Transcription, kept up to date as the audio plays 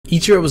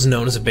Ichiro was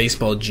known as a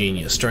baseball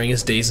genius during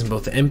his days in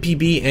both the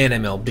MPB and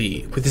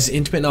MLB, with his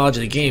intimate knowledge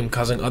of the game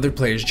causing other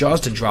players' jaws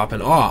to drop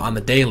in awe on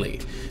the daily.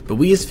 But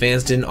we as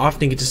fans didn't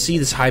often get to see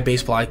this high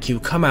baseball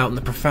IQ come out in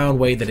the profound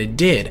way that it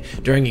did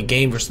during a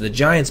game versus the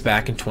Giants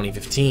back in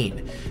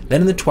 2015.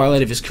 Then in the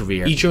twilight of his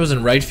career, Ichiro was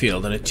in right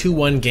field in a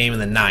 2-1 game in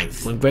the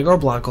ninth when Gregor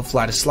Blanco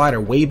flied a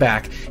slider way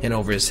back and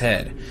over his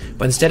head.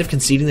 But instead of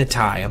conceding the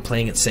tie and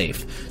playing it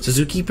safe,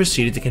 Suzuki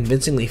proceeded to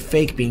convincingly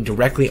fake being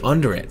directly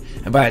under it,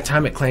 and by the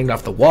time it clanged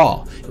off the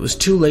wall, it was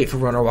too late for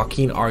runner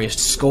Joaquin Arias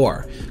to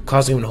score,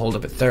 causing him to hold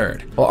up at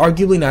third. While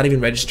arguably not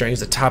even registering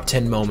as a top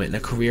 10 moment in a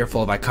career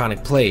full of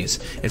iconic plays,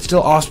 it's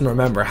still awesome to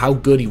remember how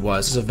good he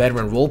was as a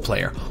veteran role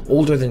player,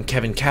 older than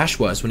Kevin Cash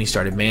was when he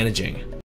started managing.